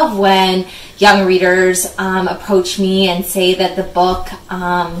love when young readers approach me and say that the book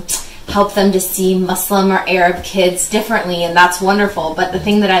helped them to see Muslim or Arab kids differently, and that's wonderful. But the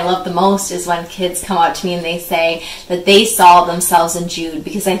thing that I love the most is when kids come out to me and they say that they saw themselves in Jude,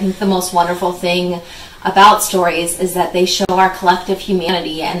 because I think the most wonderful thing about stories is that they show our collective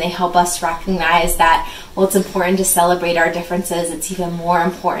humanity, and they help us recognize that, well, it's important to celebrate our differences. It's even more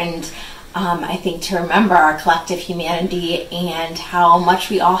important, I think, to remember our collective humanity and how much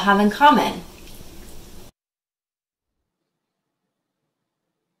we all have in common.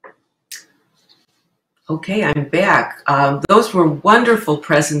 Okay, I'm back. Those were wonderful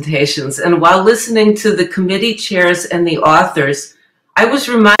presentations, and while listening to the committee chairs and the authors, I was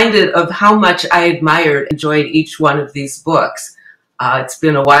reminded of how much I admired and enjoyed each one of these books. It's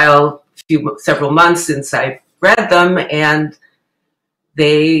been a while, several months since I've read them, and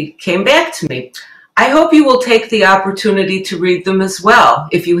they came back to me. I hope you will take the opportunity to read them as well,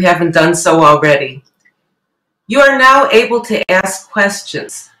 if you haven't done so already. You are now able to ask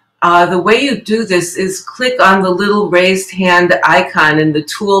questions. The way you do this is click on the little raised hand icon in the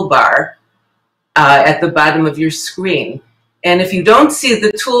toolbar at the bottom of your screen. And if you don't see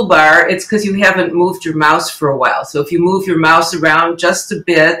the toolbar, it's because you haven't moved your mouse for a while. So if you move your mouse around just a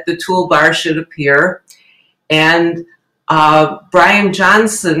bit, the toolbar should appear. And Brian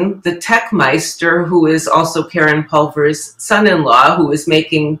Johnson, the tech meister, who is also Karen Pulver's son-in-law, who is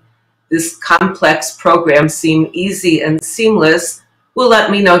making this complex program seem easy and seamless, will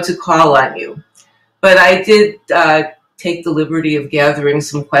let me know to call on you. But I did take the liberty of gathering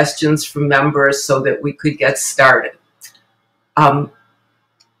some questions from members so that we could get started.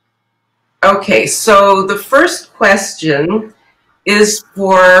 Okay, so the first question is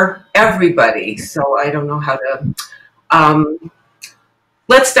for everybody, so I don't know how to...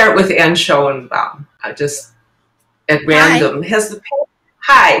 let's start with Ann Schoenbohm, just at random.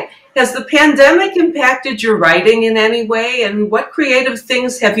 Hi. Has the pandemic impacted your writing in any way, and what creative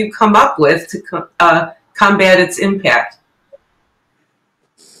things have you come up with to combat its impact?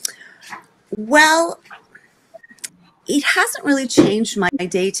 Well, it hasn't really changed my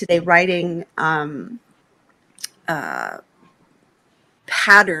day-to-day writing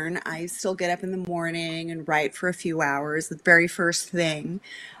pattern. I still get up in the morning and write for a few hours, the very first thing.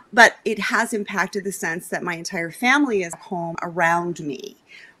 But it has impacted the sense that my entire family is home around me,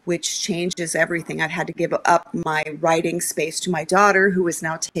 which changes everything. I've had to give up my writing space to my daughter, who is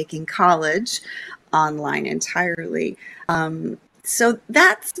now taking college online entirely. So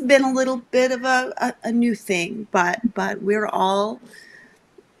that's been a little bit of a new thing, but we're all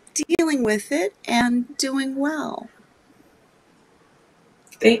dealing with it and doing well.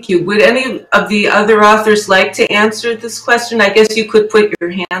 Thank you. Would any of the other authors like to answer this question? I guess you could put your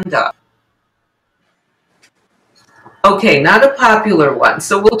hand up. Okay, not a popular one,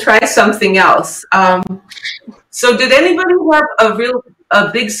 so we'll try something else. So did anybody have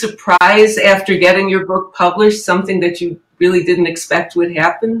a big surprise after getting your book published, something that you really didn't expect would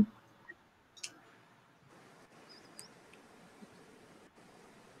happen?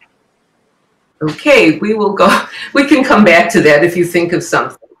 Okay, we can come back to that if you think of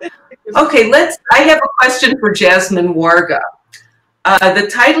something. Okay, I have a question for Jasmine Warga. The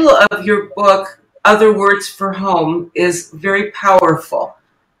title of your book, Other Words for Home, is very powerful.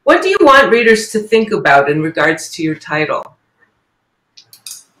 What do you want readers to think about in regards to your title?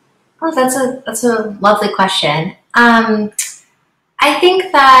 Oh, that's a lovely question. I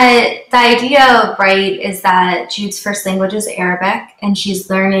think that the idea, right, is that Jude's first language is Arabic and she's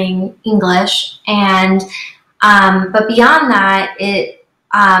learning English. And but beyond that, it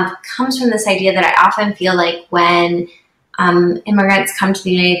comes from this idea that I often feel like when immigrants come to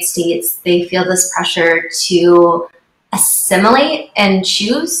the United States, they feel this pressure to assimilate and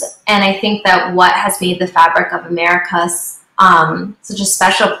choose. And I think that what has made the fabric of America such a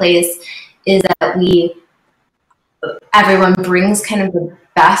special place is that everyone brings kind of the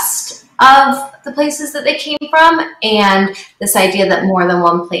best of the places that they came from, and this idea that more than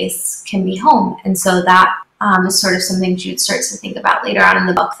one place can be home. And so that is sort of something Jude starts to think about later on in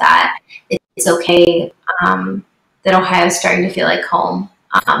the book, that it's okay that Ohio is starting to feel like home,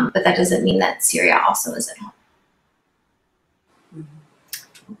 but that doesn't mean that Syria also isn't home.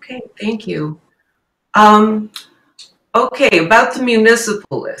 Okay, thank you. Okay, about the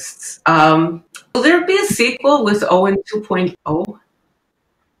municipalists. Will there be a sequel with Owen 2.0?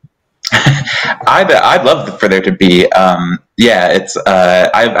 I'd love for there to be. Yeah, it's.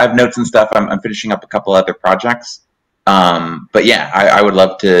 I've notes and stuff. I'm finishing up a couple other projects. But yeah, I would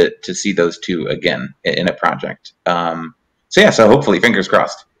love to see those two again in a project. So yeah, so hopefully, fingers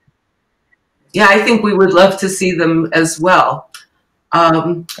crossed. Yeah, I think we would love to see them as well.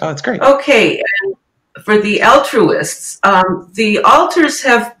 Oh, that's great. Okay. And for the altruists, the alters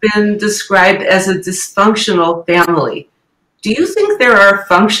have been described as a dysfunctional family. Do you think there are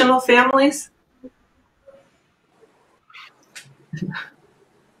functional families?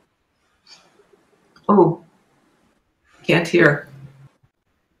 Oh, can't hear.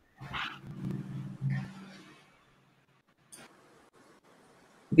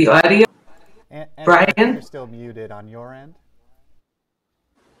 The audio? And Brian? You're still muted on your end.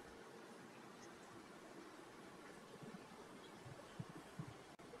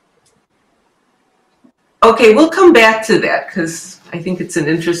 Okay, we'll come back to that because I think it's an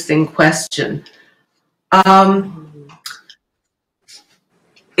interesting question.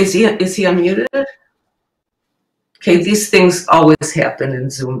 Is he unmuted? Okay, these things always happen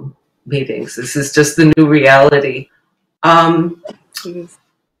in Zoom meetings. This is just the new reality.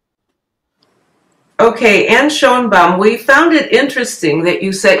 Okay, Anne Schoenbohm, we found it interesting that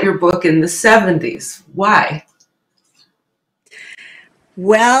you set your book in the 70s. Why?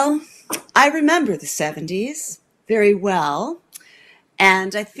 Well, I remember the 70s very well.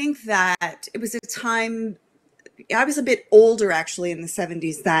 And I think that it was a time, I was a bit older actually in the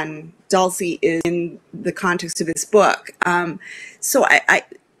 70s than Dulcie is in the context of this book. So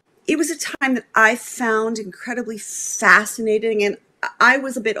it was a time that I found incredibly fascinating. And I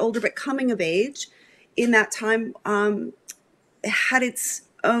was a bit older, but coming of age in that time had its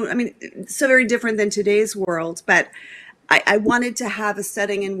own, I mean, it's so very different than today's world, but I wanted to have a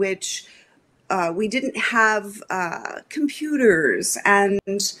setting in which we didn't have computers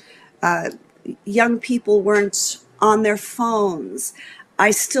and young people weren't on their phones.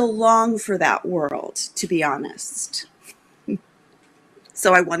 I still long for that world, to be honest.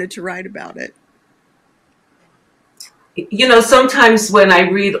 So I wanted to write about it. You know, sometimes when I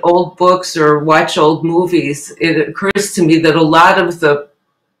read old books or watch old movies, it occurs to me that a lot of the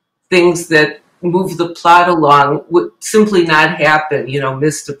things that move the plot along would simply not happen. You know,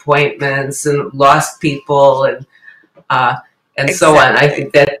 missed appointments and lost people and exactly. So on. I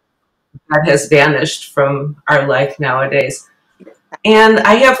think that has vanished from our life nowadays. And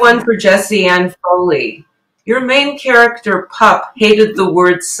I have one for Jessie Ann Foley. Your main character, Pup, hated the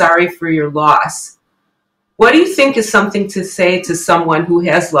word sorry for your loss. What do you think is something to say to someone who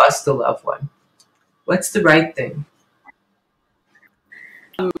has lost a loved one? What's the right thing?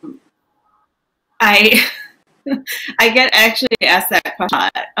 I get actually asked that question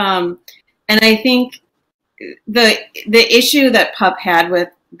a lot. And I think the issue that Pup had with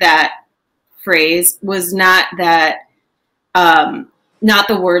that phrase was not that, not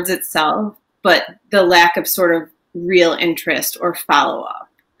the words itself, but the lack of sort of real interest or follow-up.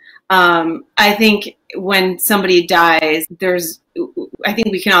 I think when somebody dies, I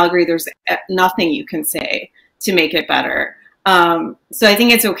think we can all agree there's nothing you can say to make it better. So I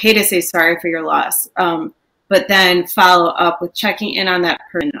think it's okay to say sorry for your loss, but then follow up with checking in on that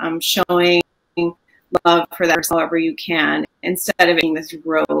person, showing love for that person however you can, instead of being this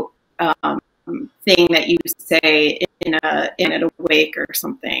rote thing that you say in a wake or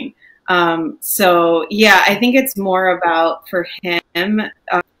something. So yeah, I think it's more about, for him,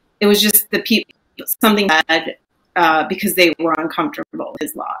 it was just the people, something bad, because they were uncomfortable with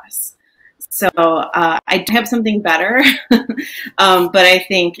his loss. So I have something better, but I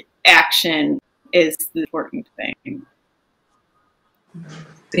think action is the important thing.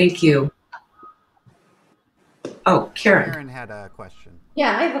 Thank you. Oh, Karen. Karen had a question.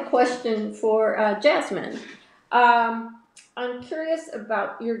 Yeah, I have a question for Jasmine. I'm curious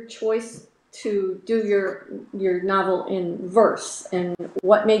about your choice to do your novel in verse, and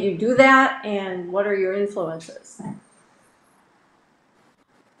what made you do that, and what are your influences?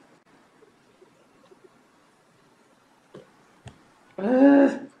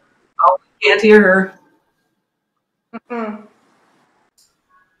 Oh, can't hear her.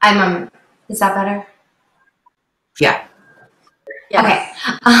 Is that better? Yeah. Okay.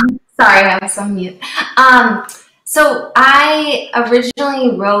 Sorry, I was on mute. So I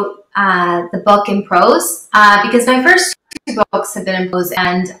originally wrote the book in prose because my first two books have been in prose,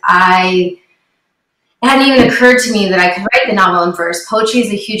 and it hadn't even occurred to me that I could write the novel in verse. Poetry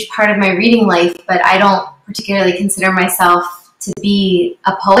is a huge part of my reading life, but I don't particularly consider myself to be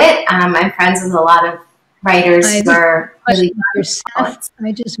a poet. I'm friends with a lot of writers who are really Seth,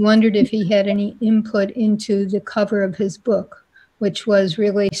 I just wondered if he had any input into the cover of his book, which was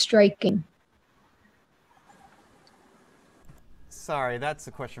really striking. Sorry, that's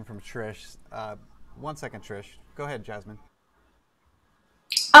a question from Trish. 1 second, Trish. Go ahead, Jasmine.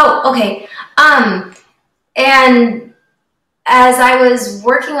 Oh, okay. And as I was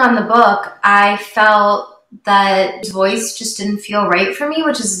working on the book, I felt that his voice just didn't feel right for me,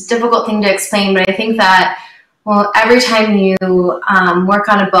 which is a difficult thing to explain, but I think that, well, every time you work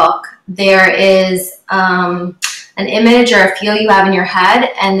on a book, there is an image or a feel you have in your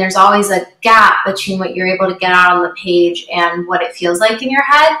head, and there's always a gap between what you're able to get out on the page and what it feels like in your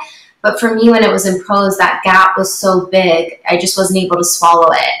head. But for me, when it was in prose, that gap was so big, I just wasn't able to swallow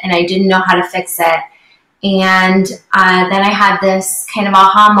it, and I didn't know how to fix it. And then I had this kind of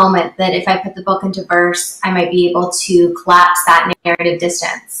aha moment that if I put the book into verse, I might be able to collapse that narrative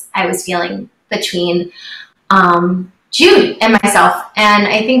distance I was feeling between Jude and myself. And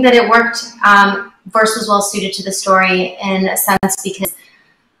I think that it worked. Verse was well suited to the story in a sense because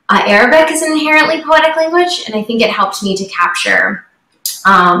Arabic is an inherently poetic language, and I think it helped me to capture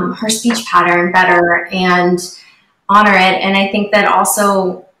her speech pattern better and honor it. And I think that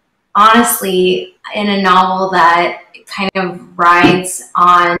also, honestly, in a novel that kind of rides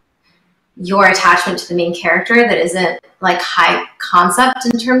on your attachment to the main character that isn't like high concept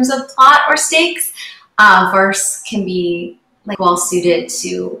in terms of plot or stakes, verse can be like well suited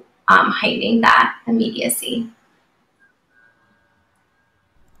to heightening that immediacy.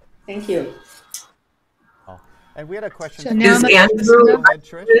 Thank you. Oh, and we had a question. So now Andrew.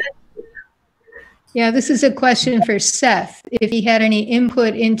 Yeah, this is a question for Seth, if he had any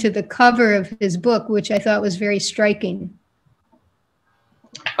input into the cover of his book, which I thought was very striking.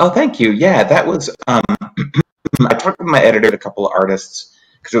 Oh, thank you. Yeah, that was, I talked with my editor, a couple of artists,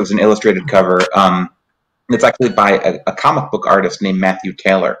 because it was an illustrated cover. It's actually by a comic book artist named Matthew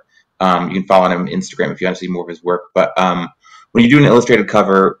Taylor. You can follow him on Instagram if you want to see more of his work. But when you do an illustrated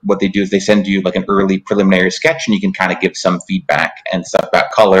cover, what they do is they send you like an early preliminary sketch, and you can kind of give some feedback and stuff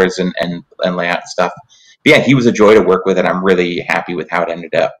about colors and layout and stuff. But yeah, he was a joy to work with, and I'm really happy with how it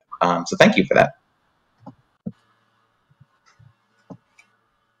ended up. So thank you for that.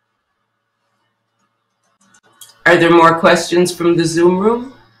 Are there more questions from the Zoom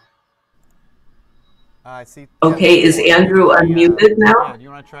room? I see. Okay, is Andrew unmuted now? Yeah, do you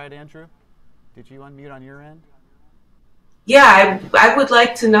want to try it, Andrew? Did you unmute on your end? Yeah, I would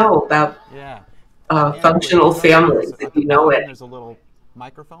like to know about functional families, if you know it. There's a little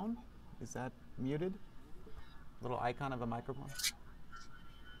microphone. Is that muted? Little icon of a microphone.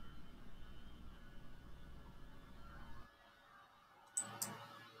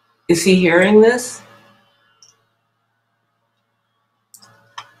 Is he hearing this?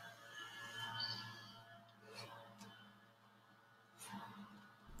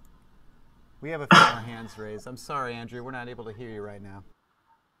 We have a few more hands raised. I'm sorry, Andrew. We're not able to hear you right now.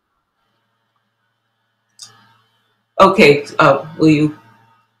 Okay, will you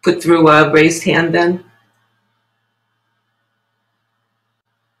put through a raised hand then?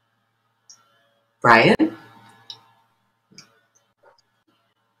 Brian?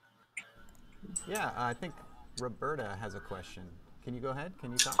 Yeah, I think Roberta has a question. Can you go ahead?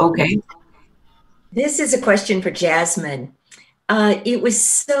 Can you talk? Okay. This is a question for Jasmine. It was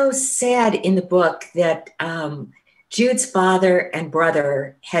so sad in the book that Jude's father and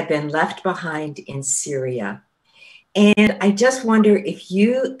brother had been left behind in Syria. And I just wonder if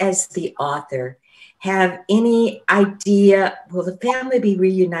you, as the author, have any idea, will the family be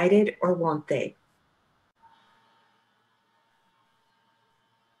reunited or won't they?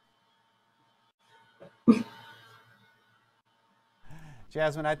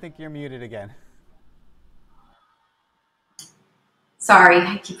 Jasmine, I think you're muted again. Sorry,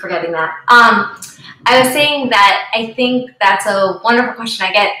 I keep forgetting that. I was saying that I think that's a wonderful question.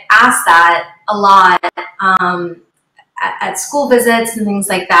 I get asked that a lot at school visits and things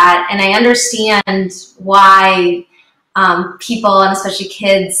like that. And I understand why people, and especially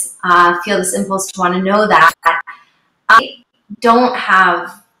kids, feel this impulse to want to know that. I don't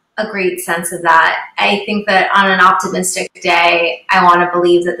have a great sense of that. I think that on an optimistic day, I want to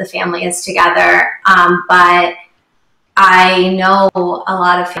believe that the family is together. But I know a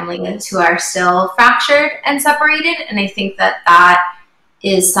lot of families who are still fractured and separated, and I think that that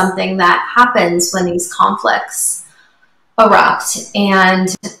is something that happens when these conflicts erupt,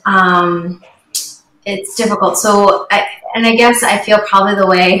 and it's difficult. So, I guess I feel probably the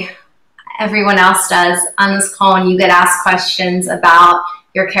way everyone else does on this call when you get asked questions about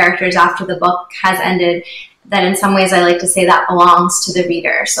your characters after the book has ended, that in some ways I like to say that belongs to the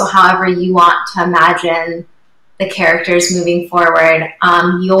reader. So however you want to imagine the characters moving forward,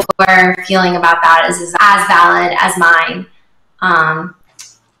 your feeling about that is as valid as mine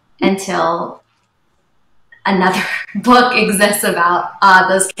until another book exists about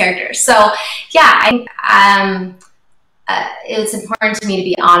those characters. So yeah, it's important to me to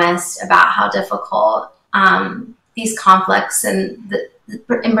be honest about how difficult these conflicts and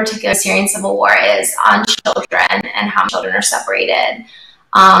in particular Syrian civil war is on children, and how children are separated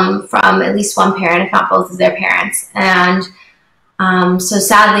from at least one parent, if not both of their parents. And so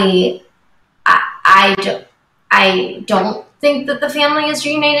sadly, I don't think that the family is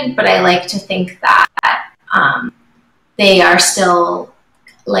reunited, but I like to think that they are still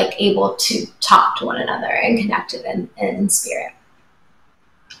like able to talk to one another and connected in spirit.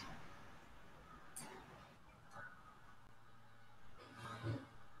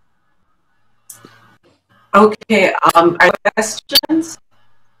 Okay, are there questions?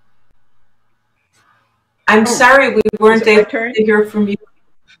 I'm sorry we weren't able to hear from you.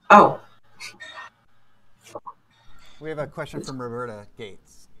 Oh. We have a question from Roberta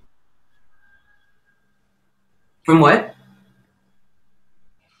Gates. From what?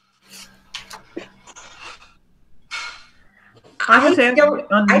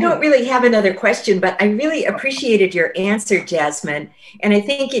 I don't really have another question, but I really appreciated your answer, Jasmine. And I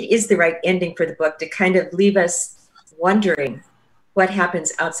think it is the right ending for the book to kind of leave us wondering what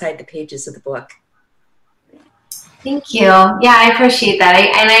happens outside the pages of the book. Thank you. Yeah, I appreciate that.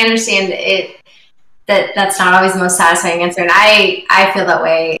 And I understand that's not always the most satisfying answer. And I feel that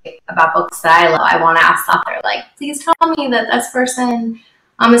way about books that I love. I want to ask the author, like, please tell me that this person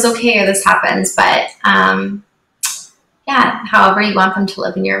is okay or this happens. But yeah, however you want them to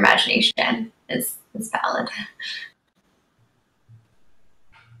live in your imagination is valid.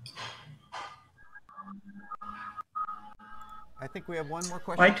 I think we have one more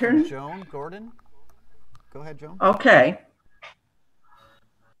question. My turn? From Joan Gordon. Go ahead, Joan. Okay.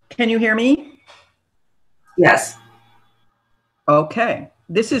 Can you hear me? Yes. Okay.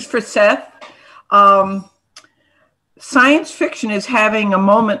 This is for Seth. Science fiction is having a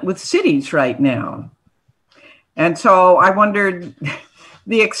moment with cities right now. And so I wondered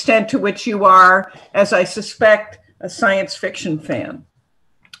the extent to which you are, as I suspect, a science fiction fan.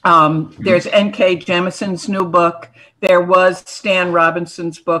 There's N.K. Jemisin's new book. There was Stan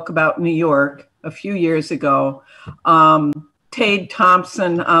Robinson's book about New York a few years ago. Tade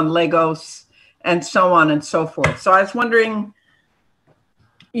Thompson on Lagos, and so on and so forth. So I was wondering,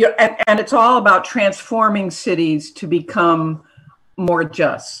 and it's all about transforming cities to become more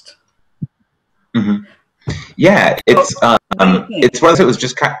just. Mm-hmm. Yeah, it's one of those, it was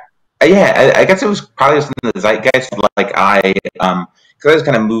just kind of, yeah, I guess it was probably just in the zeitgeist, like because I was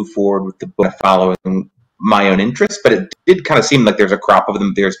kind of moved forward with the book following my own interests, but it did kind of seem like there's a crop of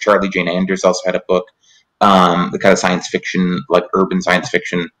them. There's Charlie Jane Anders also had a book, the kind of science fiction, like urban science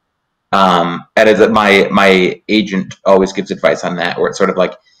fiction. And my agent always gives advice on that, where it's sort of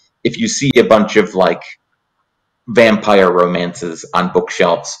like, if you see a bunch of like vampire romances on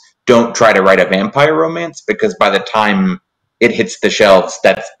bookshelves, don't try to write a vampire romance, because by the time it hits the shelves,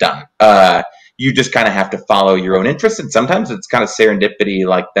 that's done. You just kind of have to follow your own interests, and sometimes it's kind of serendipity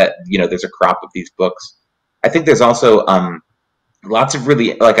like that. You know, there's a crop of these books. I think there's also lots of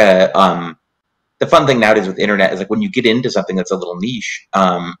really like the fun thing nowadays with the internet is like when you get into something that's a little niche,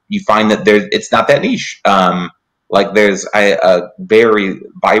 you find that it's not that niche. Like there's a very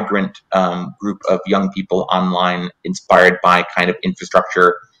vibrant group of young people online inspired by kind of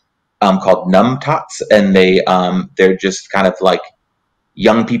infrastructure called Numtots, and they're just kind of like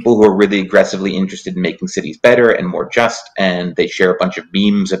young people who are really aggressively interested in making cities better and more just, and they share a bunch of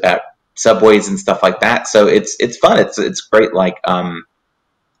memes about subways and stuff like that. So it's fun. It's great. Like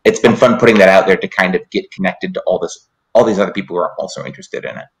it's been fun putting that out there to kind of get connected to all these other people who are also interested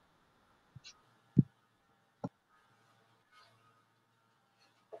in it.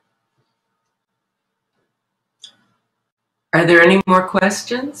 Are there any more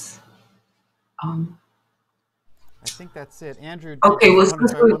questions? I think that's it. Andrew, okay, did you want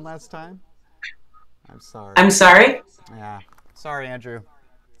to try one last time? I'm sorry. I'm sorry? Yeah. Sorry, Andrew.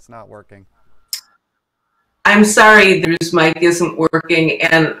 It's not working. I'm sorry Drew's mic isn't working,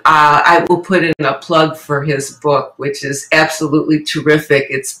 and I will put in a plug for his book, which is absolutely terrific.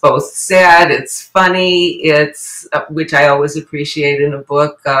 It's both sad, it's funny, it's which I always appreciate in a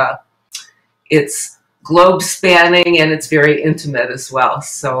book. It's globe spanning, and it's very intimate as well.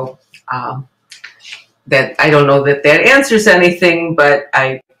 So that I don't know that that answers anything, but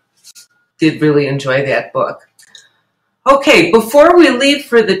I did really enjoy that book. Okay, before we leave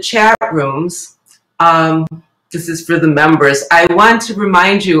for the chat rooms, this is for the members, I want to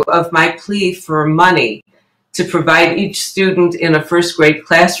remind you of my plea for money to provide each student in a first grade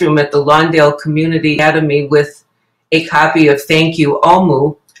classroom at the Lawndale Community Academy with a copy of Thank You,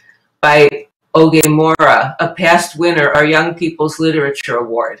 Omu by Oge Mora, a past winner, our Young People's Literature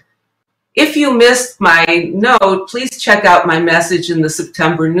Award. If you missed my note, please check out my message in the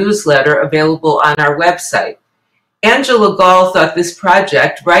September newsletter available on our website. Angela Gall thought this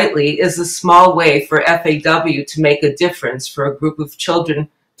project, rightly, is a small way for FAW to make a difference for a group of children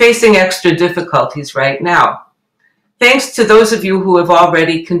facing extra difficulties right now. Thanks to those of you who have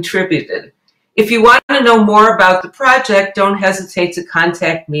already contributed. If you want to know more about the project, don't hesitate to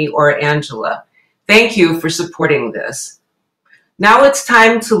contact me or Angela. Thank you for supporting this. Now it's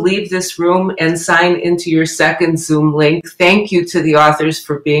time to leave this room and sign into your second Zoom link. Thank you to the authors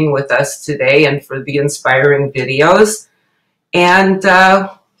for being with us today and for the inspiring videos. And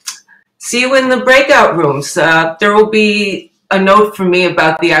see you in the breakout rooms. There will be a note from me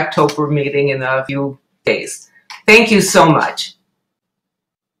about the October meeting in a few days. Thank you so much.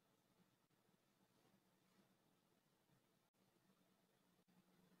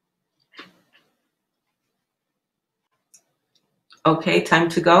 Okay, time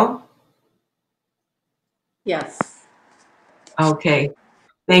to go? Yes. Okay.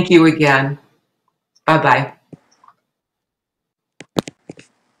 Thank you again. Bye-bye.